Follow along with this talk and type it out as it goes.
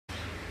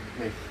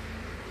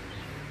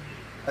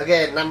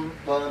Okay,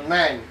 number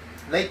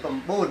 9 លេខ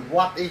 9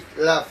 what is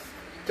love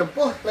ចំ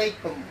ពោះលេខ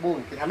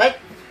 9 គេថាម៉េច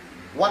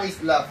what is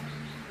love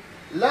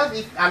love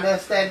is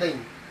understanding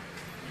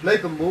លេ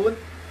ខ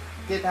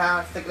 9 គេថា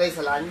សេចក្តី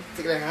ស្រឡាញ់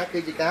សេចក្តីហាគឺ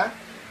ជាការ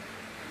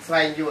ស្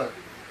វែងយល់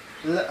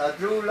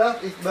true love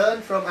is born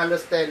from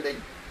understanding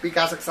ពី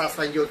ការសិក្សាស្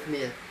វែងយល់គ្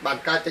នាបាន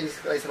កើតចេញសេ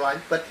ចក្តីស្រឡាញ់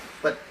ពិត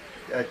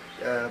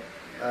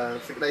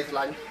សេចក្តីស្រ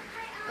ឡាញ់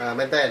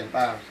មែនតើ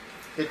បាទ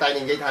គេតែ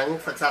និយាយថា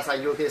សិក្សាស្វែង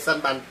យល់គ្នាសិន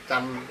បាន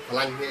ចាំស្រ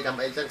ឡាញ់គ្នាចាំ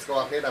អីចឹងស្គា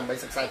ល់គ្នាដើម្បី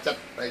សិក្សាចិត្ត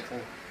អីចឹ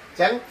ងអញ្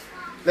ចឹង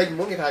លេខ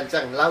 9 គេថាអញ្ចឹ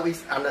ង love is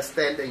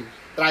understanding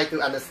try to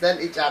understand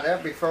each other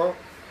before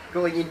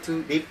going into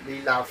deeply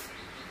love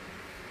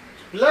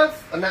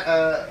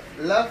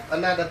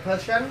another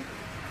person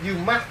you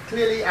must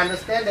clearly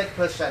understand that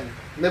person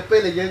នៅពេល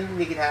ដែលយើង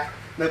និយាយថា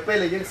នៅពេល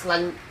ដែលយើងស្រឡា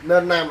ញ់ន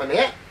រណាម្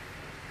នាក់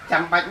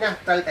ចាំបាច់ណាស់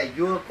ត្រូវតែ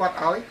យល់គាត់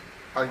ឲ្យ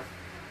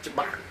ច្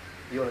បាស់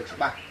យល់ឲ្យច្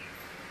បាស់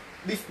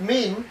this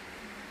means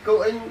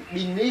going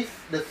beneath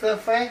the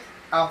surface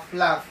of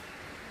love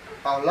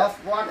or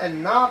loved one and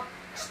not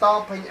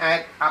stopping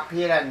at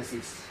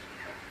appearances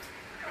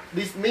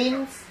this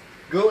means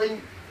going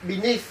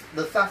beneath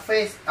the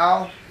surface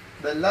of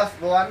the loved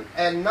one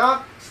and not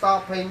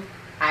stopping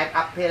at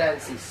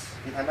appearances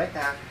និយាយថាម៉េច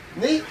ថា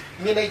នេះ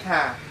មានន័យ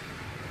ថា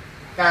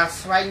ការ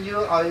ស្វែងយ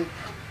ល់ឲ្យ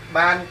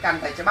បានកាន់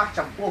តែច្បាស់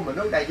ចំពោះម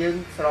នុស្សដែលយើង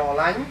ស្រ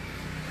ឡាញ់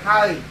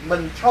ហើយមិ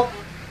នឈប់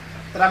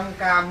ត្រឹម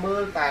ការមើ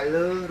លតែ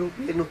លើរូប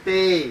រាងនោះ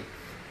ទេ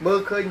មើល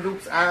ឃើញរូប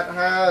ស្អាត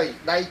ហើយ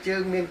ដៃជើ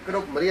ងមានគ្រ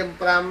ប់ម្រាម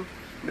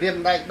5ម្រាម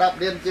ដៃ10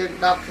ម្រាមជើង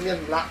10គ្មាន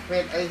សម្លាក់ពេ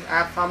កអីស្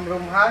អាតសមរ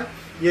ម្យហើយ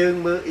យើង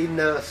មើល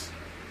inners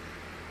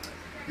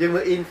យើង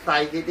មើល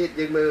inside គេទៀត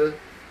យើងមើល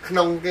ក្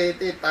នុងគេ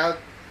ទៀតតើ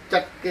ចិ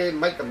ត្តគេ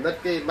មិនកំណត់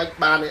គេមិន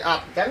បានអីអ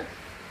ត់អញ្ចឹង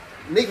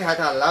នេះគេហៅ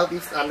ថា love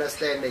is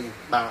understanding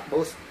បាទ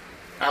both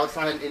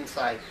outside and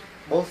inside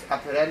both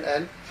apparent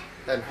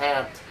and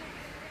heart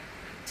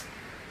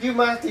you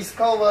must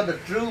discover the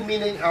true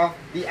meaning of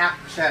the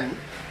action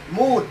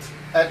mood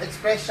and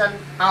expression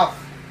of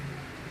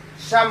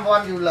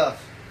someone you love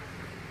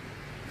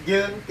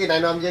យើងគេណែ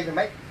នាំយើងថា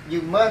ម៉េច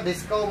you must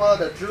discover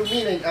the true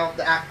meaning of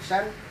the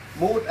action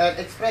mood and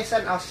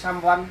expression of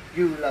someone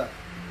you love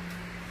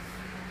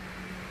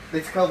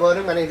discover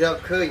នឹងមានន័យរក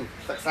ឃើញ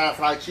សិក្សា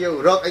ស្រាវជ្រាវ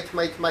រកអីថ្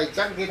មីអញ្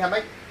ចឹងគេថាម៉េ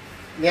ច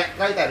អ្នក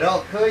ត្រូវតែរក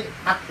ឃើញ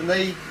អត្ថន័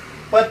យ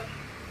ពិត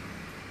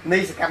នៃ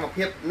សកម្ម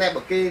ភាពណែ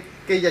បើ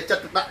គេយកចិត្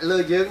តដាក់លើ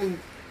យើង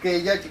គេ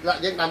យកចិត្តដាក់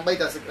យើងដើម្បី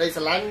តែសេចក្តី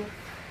ស្រឡាញ់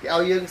គេ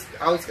ឲ្យយើង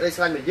ឲ្យសេចក្តីស្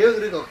រឡាញ់មកយើង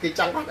ឬក៏គេ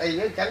ចង់បានអីហ្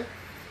នឹងអញ្ចឹង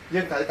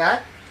យើងត្រូវតែ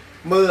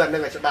មើលអានឹ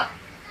ងឲ្យច្បាស់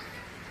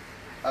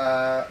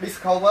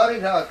discover នេះ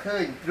រកឃើ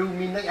ញ true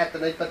meaning អត្ថ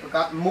ន័យពិតប្រាក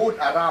ដ mood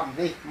អារម្មណ៍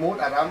នេះ mood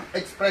អារម្មណ៍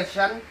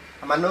expression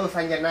មនោស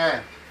ញ្ញនា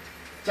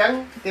ចឹង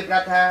គេប្រា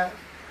ប់ថា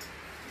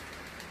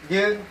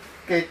យើង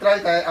គេត្រូវ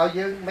តែឲ្យ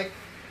យើងមិន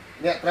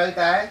អ្នកត្រូវ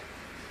តែ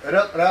រ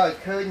កឲ្យ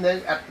ឃើញនៅ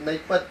អត្ថន័យ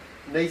ពិត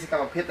នៃសក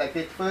ម្មភាពដែល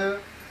គេធ្វើ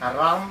អា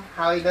រម្មណ៍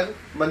ហើយនឹង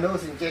មនោ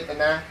សញ្ចេត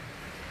នា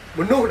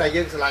មនុស្សដែល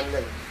យើងស្រឡាញ់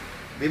នឹង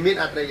វាមាន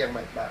អត្ថន័យយ៉ាង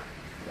ម៉េចបាទ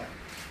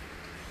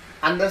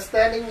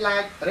understanding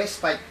like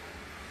respect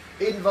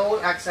involve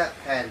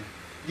acceptance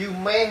you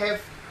may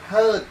have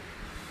heard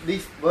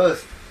this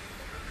verse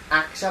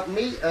accept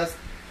me as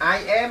I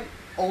am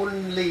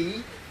only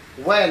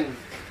when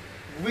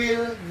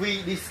will we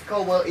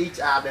discover each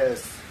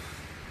others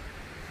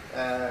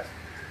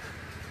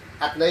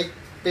អត្ថន័យ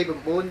ទី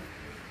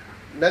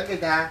9នឹងគេ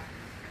ថា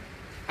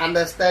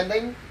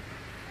understanding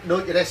ដូ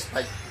ច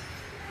respect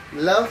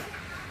love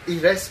is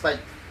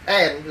respect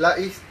and love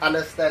is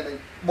understanding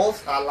both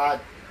are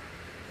like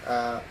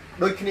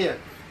ដូចគ្នា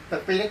ទាំ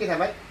ងពីរនេះគេថា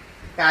ម៉េច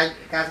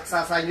ការសិក្សា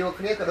ស្វែងយល់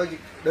គ្នាក៏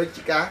ដូច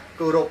ជាការ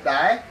គោរព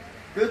ដែរ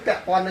គឺពា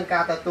ក់ព័ន្ធនឹងកា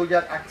រទទួលយ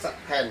ក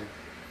acceptance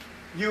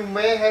you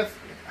may have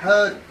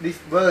heard this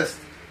verse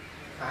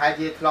ហើយ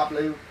ជាធ្លាប់ឮ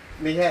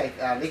នេះហើយ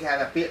នេះគេហៅ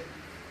ថាពាក្យ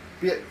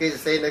គេសរ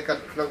សេរនៅ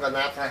ក្នុងកណ្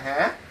ដាលថា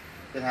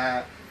គេថា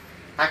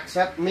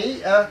accept me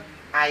as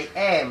I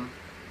am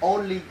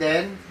only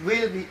then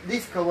will we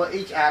discover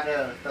each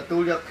other ទទួ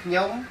លយកខ្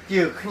ញុំ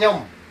ជាខ្ញុំ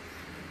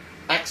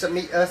accept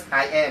me as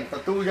I am ទ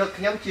ទួលយក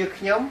ខ្ញុំជា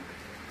ខ្ញុំ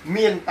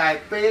មានតែ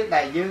ពេល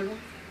ដែលយើង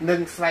នឹង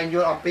ស្វែងយ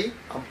ល់អំពី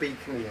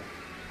គ្នា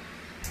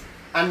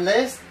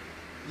unless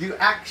you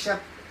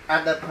accept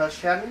other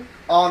person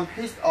on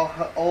his or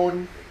her own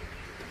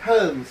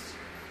terms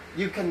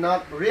you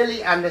cannot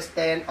really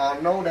understand or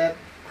know that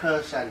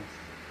person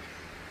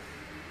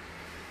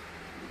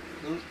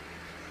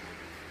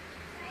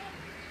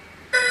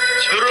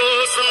ជ្រុល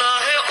ស្នេ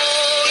ហ៍អូ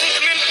ន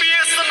គ្មានពា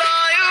ក្យស្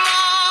ដាយ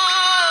ឡើ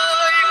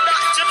យដា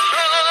ក់ចិត្ត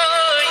ហើ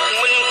យ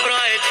មិនប្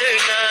រែធ្វើ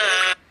ណា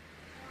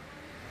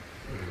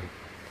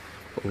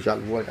ผมจัด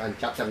วัวอัน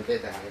จับจำเต้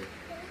แต่ហើយ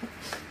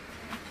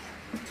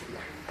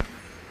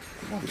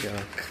giờ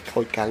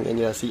thôi càng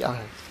nhớ xí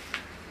ai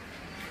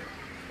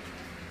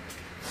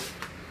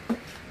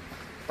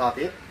ต่อ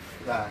tiếp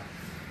là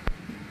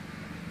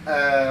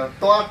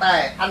ตัวแต่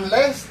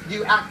unless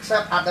you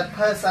accept other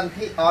person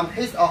on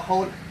his or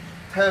her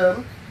term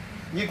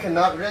you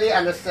cannot really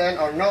understand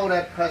or know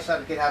that person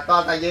គេថាត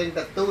តែយើង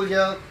ទទួលយ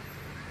ក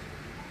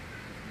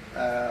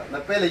នៅ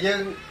ពេលដែលយើ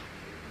ង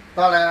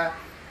តោះថា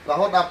រ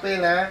ហូតដល់ពេល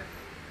ណា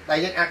ដែល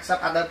យើង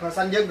accept other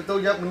person យើងទទួល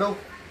យកមនុស្ស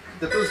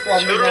ទទួលស្គា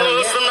ល់មនុស្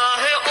សណា